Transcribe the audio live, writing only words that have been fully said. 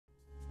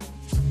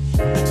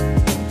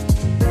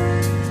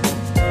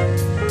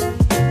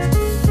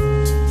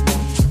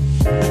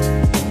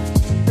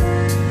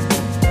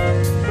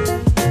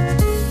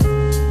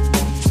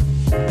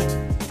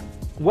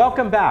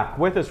welcome back.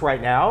 With us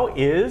right now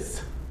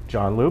is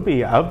John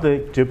Luby of the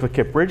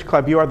Duplicate Bridge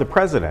Club. You are the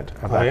president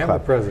of that club. I am the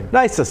president.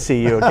 Nice to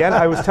see you again.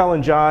 I was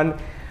telling John,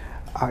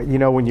 you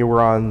know, when you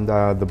were on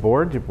the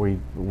board,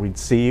 we'd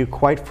see you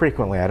quite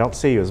frequently. I don't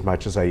see you as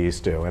much as I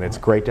used to, and it's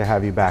great to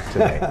have you back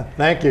today.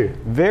 Thank you.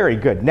 Very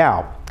good.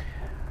 Now,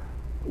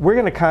 we're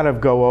going to kind of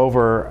go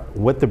over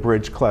what the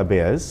Bridge Club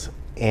is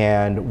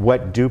and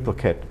what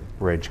Duplicate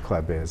Bridge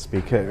Club is,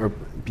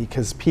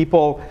 because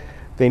people,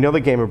 they know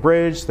the game of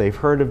bridge, they've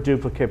heard of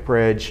Duplicate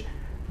Bridge,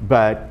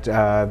 but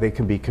they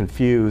can be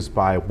confused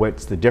by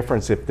what's the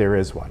difference if there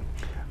is one.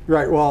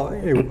 Right, well,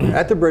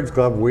 at the Bridge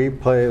Club we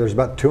play, there's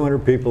about 200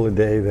 people a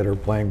day that are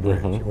playing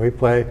bridge. Mm-hmm. We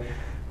play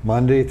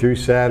Monday through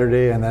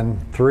Saturday and then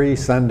 3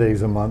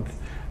 Sundays a month.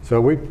 So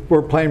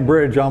we're playing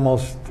bridge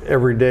almost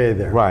every day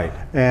there. Right.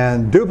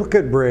 And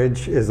Duplicate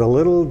Bridge is a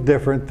little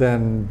different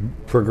than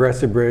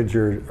Progressive Bridge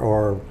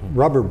or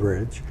Rubber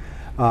Bridge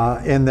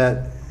in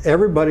that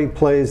everybody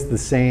plays the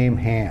same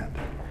hand.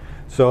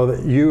 So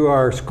that you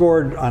are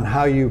scored on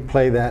how you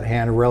play that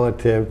hand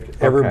relative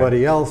to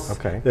everybody else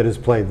that has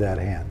played that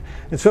hand.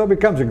 And so it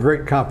becomes a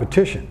great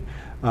competition.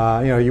 You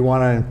know, you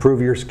want to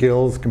improve your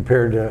skills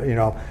compared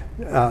to,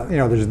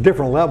 there's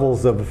different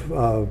levels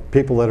of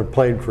people that have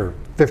played for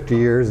 50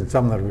 years and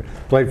some that have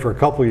played for a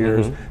couple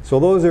years. Mm-hmm. So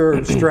those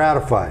are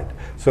stratified.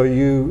 So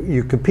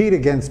you compete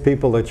against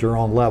people at your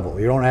own level.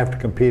 You don't have to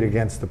compete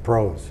against the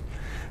pros.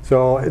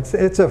 So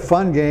it's a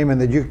fun game, and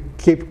that you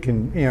keep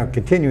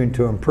continuing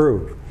to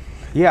improve.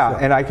 Yeah, so.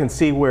 And I can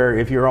see where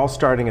if you're all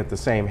starting at the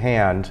same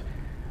hand,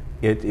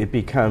 it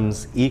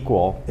becomes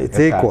equal at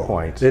that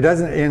point. It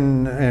doesn't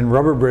in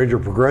Rubber Bridge or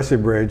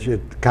Progressive Bridge.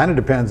 It kind of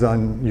depends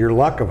on your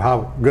luck of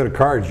how good a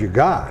cards you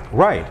got.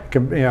 Right.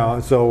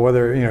 So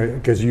whether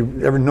because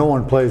no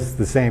one plays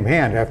the same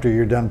hand after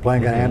you're done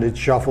playing a hand. It's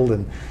shuffled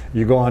and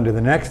you go on to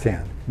the next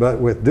hand. But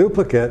with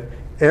Duplicate,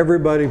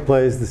 everybody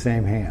plays the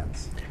same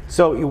hands.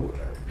 So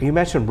you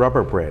mentioned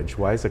Rubber Bridge.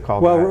 Why is it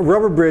called that? Well,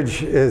 Rubber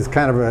Bridge is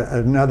kind of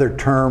another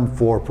term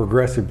for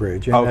Progressive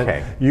Bridge.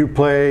 And you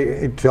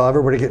play until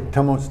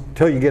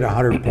you get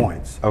 100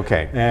 points.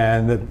 Okay.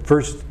 And the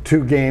first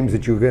 2 games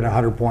that you get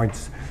 100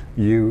 points,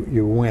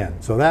 you win.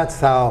 So that's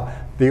how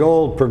the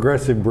old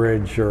Progressive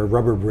Bridge or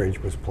Rubber Bridge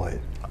was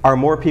played. Are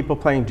more people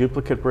playing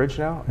Duplicate Bridge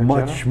now?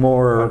 Much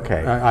more.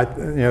 Okay.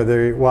 We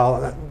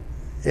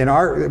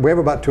have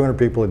about 200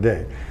 people a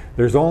day.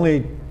 There's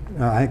only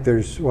I think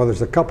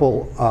there's a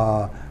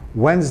couple.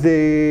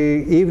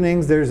 Wednesday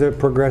evenings there's a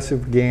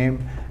Progressive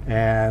game,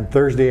 and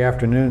Thursday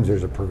afternoons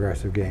there's a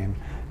Progressive game,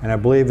 and I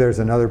believe there's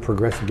another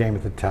Progressive game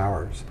at the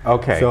Towers.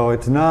 Okay. So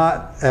it's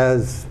not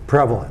as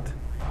prevalent.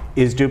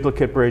 Is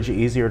Duplicate Bridge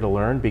easier to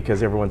learn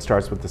because everyone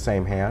starts with the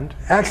same hand?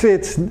 Actually,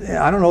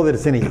 I don't know that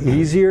it's any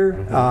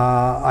easier.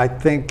 I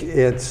think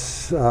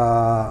it's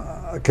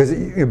because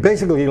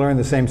basically you learn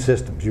the same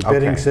systems, your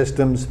bidding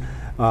systems,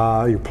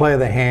 your play of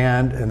the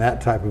hand, and that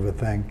type of a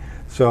thing.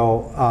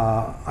 So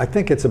I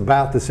think it's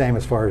about the same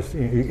as far as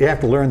you have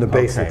to learn the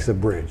basics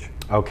of bridge.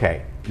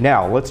 Okay.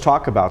 Now let's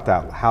talk about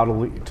that. How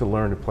to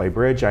learn to play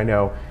bridge. I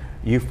know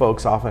you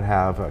folks often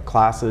have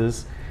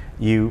classes.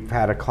 You've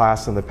had a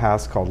class in the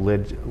past called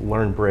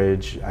Learn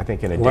Bridge, I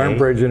think in a day. Learn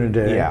Bridge in a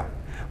day. Yeah.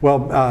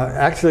 Well,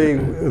 actually,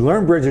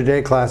 Learn Bridge in a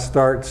Day class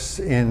starts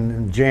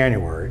in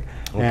January.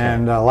 Okay.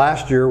 And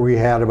last year we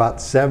had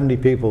about 70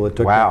 people that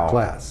took that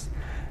class.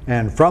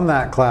 And from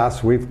that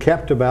class, we've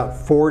kept about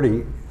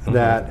 40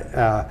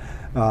 that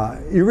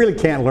you really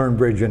can't learn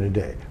bridge in a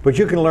day. But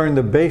you can learn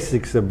the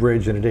basics of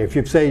bridge in a day. If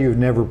you say you've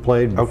never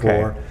played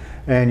before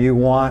and you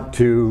want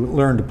to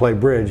learn to play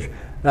bridge,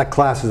 that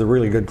class is a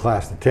really good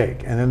class to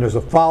take. And then there's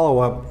a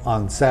follow-up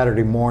on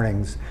Saturday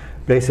mornings,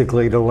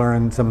 basically to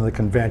learn some of the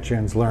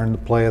conventions, learn the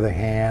play of the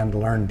hand,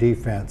 learn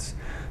defense.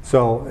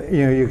 So,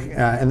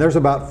 and there's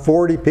about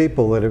 40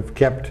 people that have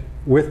kept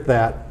with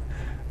that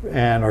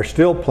and are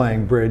still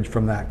playing bridge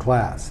from that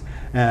class.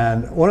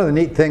 And one of the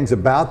neat things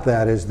about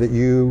that is that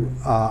you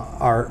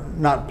are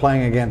not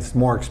playing against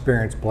more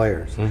experienced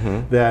players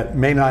that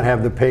may not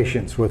have the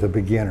patience with a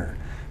beginner.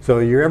 So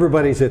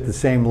everybody's at the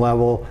same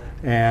level,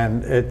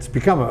 and it's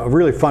become a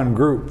really fun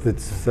group.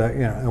 That's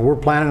and we're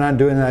planning on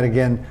doing that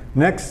again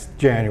next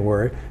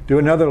January. Do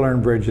another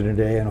Learn Bridge in a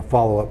Day and a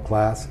follow-up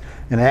class,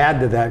 and add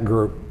to that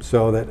group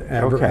so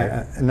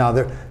that. Now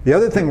the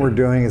other thing we're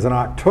doing is in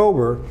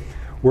October,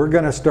 we're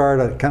going to start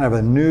a kind of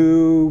a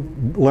new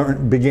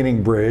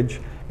beginning bridge,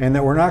 and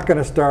that we're not going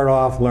to start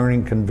off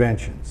learning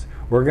conventions.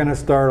 We're going to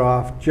start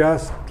off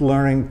just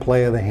learning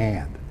play of the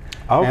hand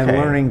and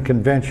learning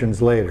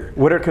conventions later.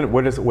 What's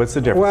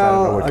the difference? Well,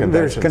 I don't know what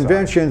there's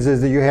conventions is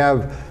that you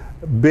have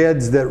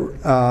bids that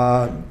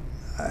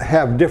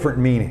have different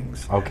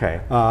meanings.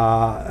 Okay.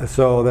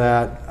 So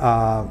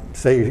that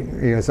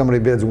say somebody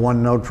bids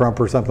 1 no trump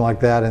or something like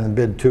that, and then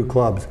bid 2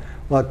 clubs.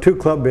 Well, a 2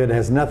 club bid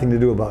has nothing to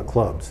do about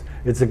clubs.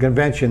 It's a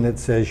convention that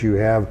says you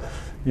have,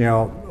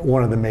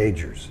 one of the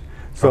majors.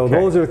 So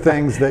those are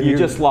things that you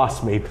just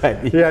lost me,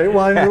 but yeah.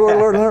 Well, you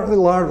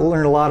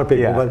learn a lot of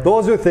people, but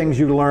those are things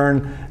you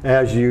learn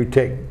as you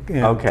take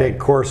take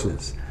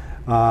courses.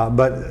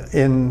 But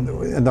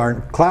in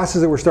our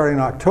classes that we're starting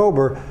in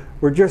October,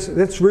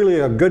 it's really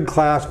a good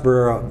class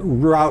for a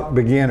route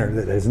beginner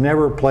that has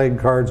never played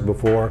cards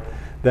before,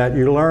 that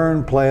you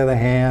learn play of the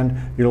hand,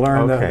 you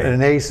learn that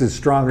an ace is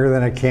stronger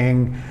than a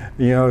king,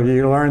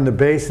 you learn the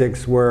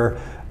basics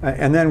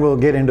and then we'll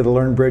get into the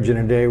Learn Bridge in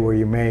a Day where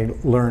you may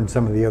learn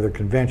some of the other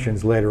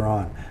conventions later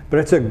on. But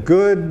it's a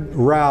good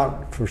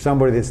route for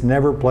somebody that's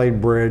never played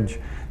bridge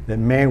that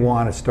may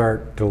want to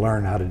start to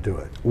learn how to do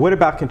it. What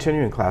about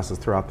continuing classes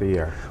throughout the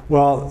year?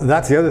 Well,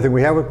 that's the other thing.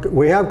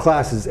 We have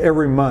classes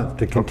every month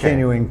to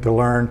continuing to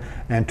learn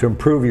and to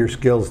improve your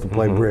skills to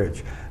play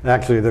bridge.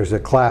 Actually, there's a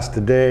class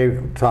today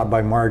taught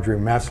by Marjorie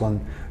Meslin,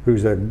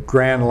 who's a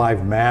Grand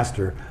Life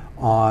Master,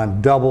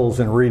 on doubles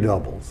and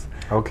redoubles.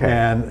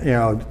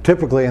 And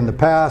typically in the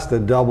past, a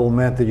double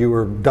meant that you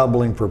were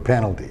doubling for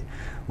penalty.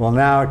 Well,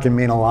 now it can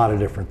mean a lot of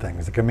different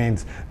things. It can mean,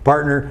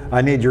 partner,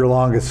 I need your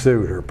longest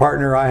suit, or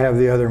partner, I have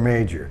the other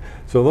major.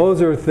 So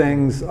those are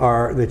things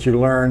that you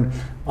learn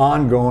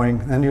ongoing,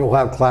 and you'll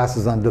have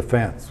classes on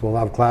defense. We'll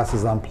have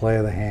classes on play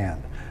of the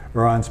hand,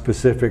 or on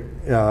specific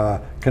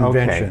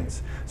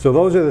conventions. So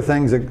those are the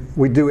things that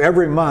we do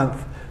every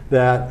month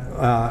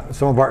that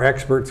some of our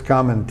experts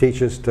come and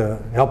teach us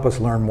to help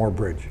us learn more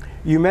bridge.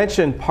 You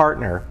mentioned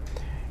partner.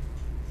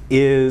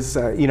 Even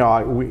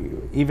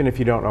if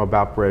you don't know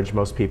about bridge,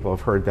 most people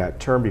have heard that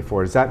term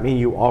before. Does that mean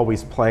you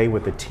always play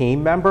with a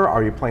team member?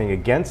 Are you playing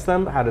against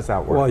them? How does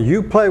that work? Well,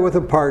 you play with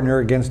a partner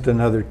against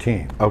another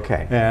team.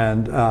 Okay.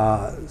 And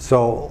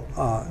so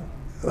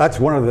that's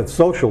one of the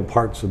social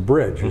parts of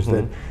bridge, is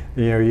that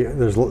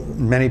there's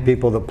many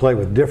people that play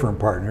with different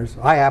partners.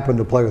 I happen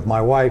to play with my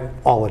wife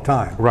all the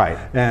time. Right.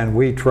 And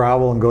we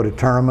travel and go to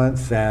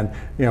tournaments, and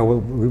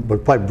we'll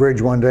play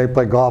bridge one day,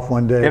 play golf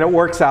one day. And it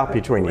works out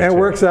between you two. It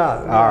works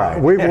out. All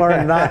right. We've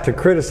learned not to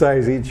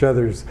criticize each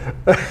other's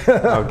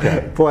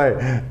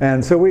play.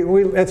 And so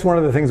that's one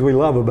of the things we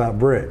love about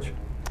bridge.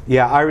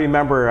 Yeah, I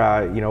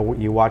remember,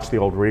 you watch the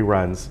old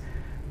reruns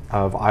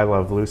of I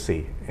Love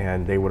Lucy,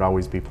 and they would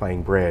always be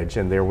playing bridge,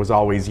 and there was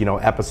always,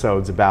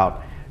 episodes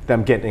about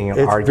them getting in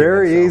arguments. It's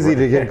very easy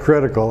to get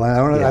critical,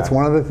 and that's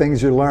one of the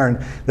things you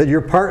learn, that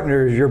your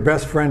partner is your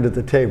best friend at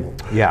the table.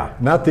 Yeah.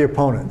 Not the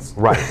opponents.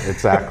 Right,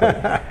 exactly.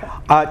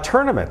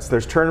 Tournaments.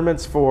 There's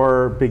tournaments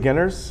for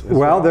beginners as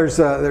well? There's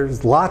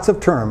lots of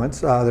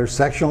tournaments. There's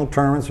sectional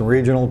tournaments and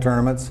regional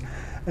tournaments,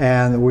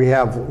 and we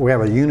have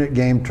a unit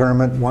game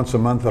tournament once a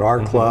month at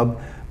our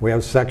club. We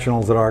have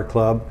sectionals at our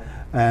club,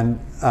 and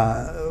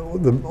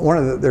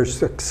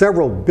there's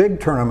several big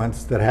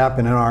tournaments that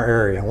happen in our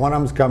area. One of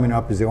them's coming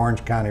up is the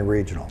Orange County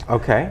Regional.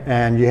 Okay.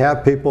 And you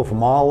have people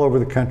from all over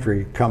the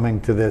country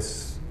coming to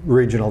this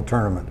regional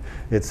tournament.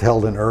 It's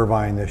held in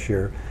Irvine this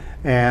year.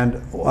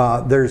 And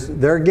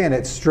there again,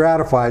 it's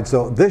stratified.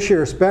 So this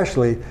year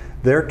especially,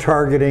 they're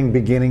targeting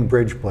beginning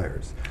bridge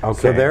players. Okay.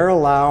 So they're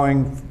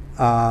allowing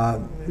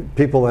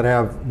people that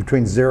have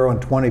between 0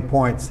 and 20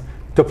 points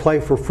to play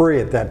for free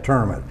at that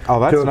tournament. Oh,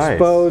 that's nice. To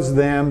expose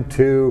them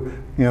to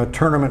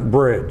tournament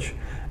bridge.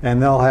 And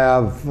they'll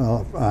have,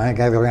 I think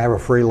they're going to have a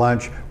free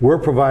lunch. We're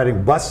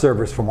providing bus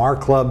service from our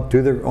club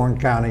to the Orange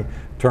County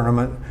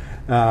tournament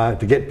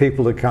to get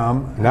people to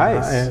come.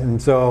 Nice.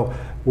 And so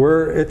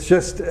it's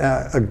just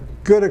a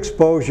good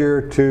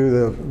exposure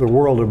to the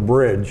world of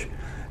bridge.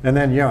 And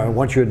then,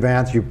 once you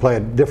advance, you play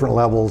at different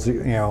levels,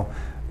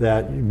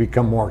 that you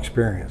become more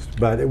experienced.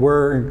 But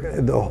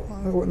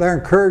they're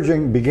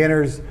encouraging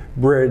beginners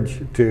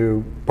bridge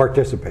to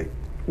participate.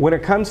 When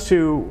it comes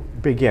to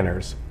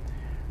beginners,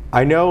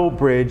 I know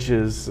bridge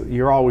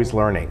you're always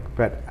learning,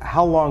 but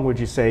how long would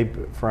you say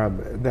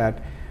from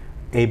that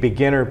a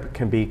beginner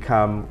can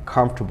become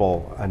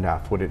comfortable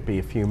enough? Would it be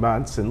a few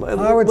months? And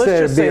let's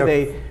just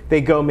say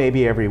they go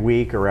maybe every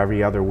week or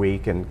every other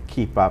week and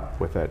keep up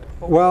with it.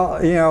 Well,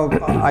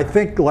 I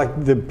think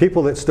like the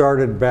people that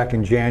started back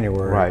in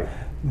January,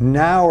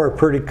 now are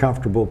pretty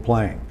comfortable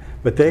playing.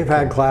 But they've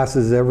had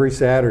classes every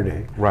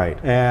Saturday. Right.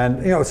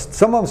 And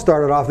some of them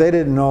started off, they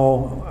didn't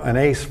know an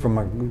ace from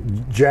a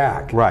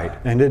jack. Right.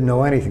 And didn't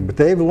know anything. But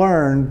they've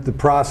learned the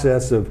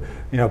process of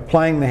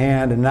playing the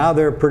hand, and now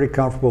they're pretty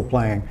comfortable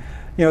playing.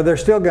 They're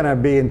still going to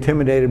be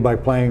intimidated by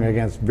playing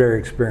against very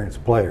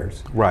experienced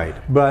players. Right.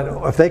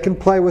 But if they can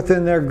play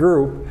within their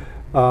group,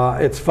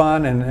 it's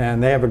fun,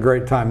 and they have a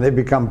great time. They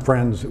become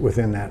friends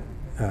within that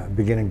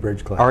beginning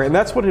bridge class. All right, and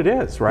that's what it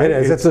is, right?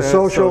 It is. It's a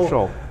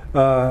social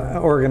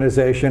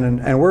organization,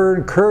 and we're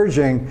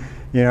encouraging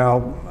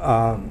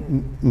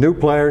new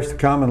players to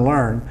come and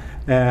learn.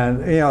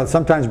 And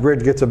sometimes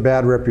bridge gets a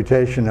bad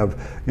reputation of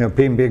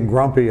people being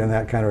grumpy and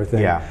that kind of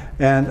thing. Yeah.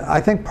 And I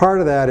think part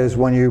of that is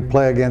when you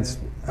play against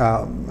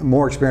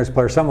more experienced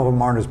players, some of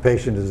them aren't as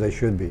patient as they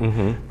should be.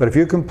 But if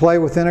you can play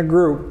within a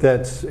group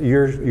that's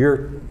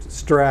your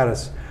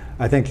stratus,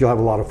 I think you'll have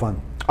a lot of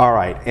fun. All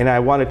right, and I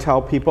want to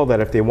tell people that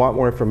if they want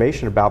more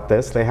information about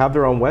this, they have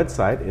their own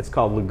website. It's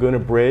called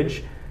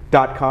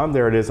lagunabridge.com.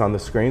 There it is on the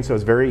screen, so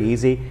it's very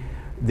easy.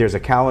 There's a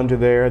calendar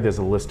there. There's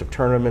a list of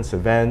tournaments,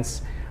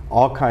 events.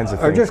 all kinds of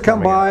things. Or just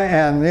come coming up. by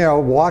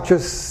and watch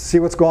us, see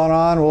what's going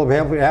on. We'll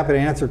be happy to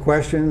answer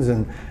questions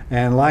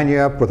and line you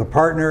up with a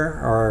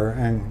partner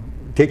and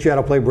teach you how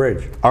to play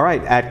bridge. All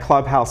right, at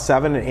Clubhouse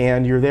 7,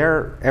 and you're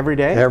there every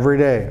day? Every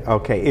day.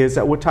 Okay,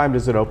 what time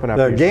does it open up?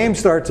 The usually? game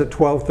starts at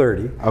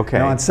 12:30. Okay.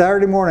 Now on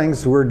Saturday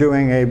mornings we're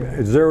doing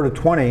a 0 to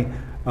 20,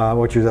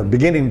 which is a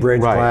beginning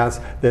bridge class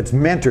that's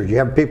mentored. You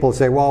have people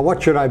say, well,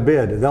 what should I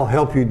bid? They'll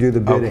help you do the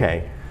bidding.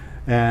 Okay.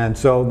 And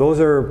so those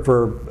are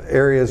for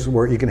areas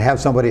where you can have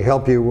somebody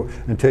help you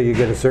until you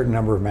get a certain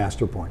number of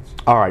master points.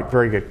 All right,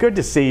 very good. Good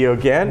to see you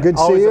again. Good to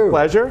see Always you. a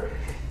pleasure.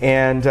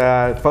 And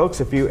folks,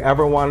 if you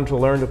ever wanted to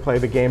learn to play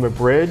the game of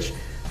bridge,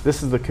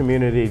 this is the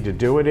community to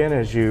do it in.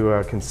 As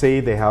you can see,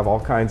 they have all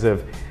kinds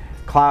of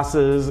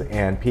classes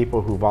and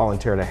people who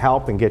volunteer to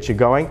help and get you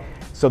going.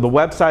 So the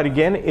website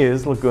again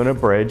is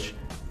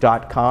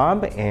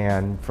lagunabridge.com,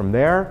 and from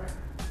there,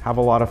 have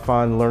a lot of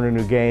fun, learn a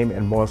new game,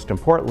 and most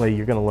importantly,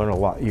 you're going to learn a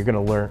lot. You're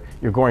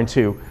going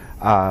to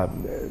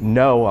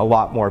know a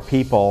lot more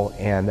people,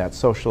 and that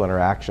social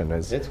interaction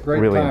is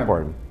really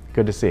important.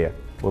 Good to see you.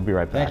 We'll be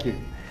right back. Thank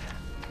you.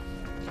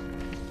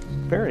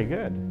 Very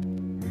good.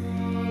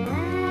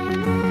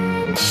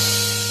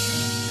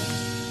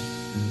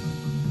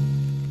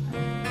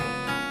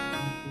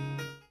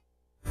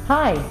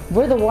 Hi,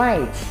 we're the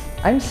Whites.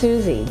 I'm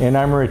Susie. And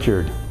I'm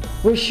Richard.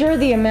 We're sure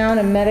the amount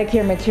of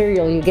Medicare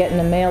material you get in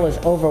the mail is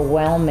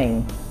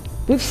overwhelming.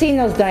 We've seen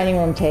those dining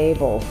room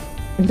tables.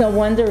 No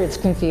wonder it's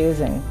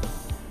confusing.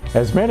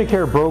 As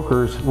Medicare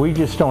brokers, we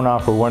just don't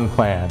offer one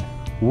plan.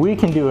 We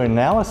can do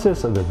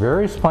analysis of the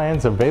various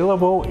plans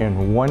available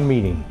in one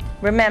meeting.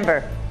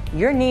 Remember,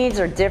 your needs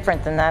are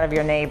different than that of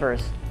your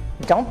neighbors.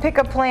 Don't pick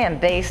a plan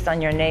based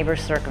on your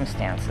neighbor's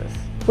circumstances.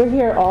 We're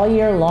here all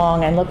year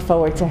long and look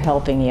forward to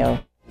helping you.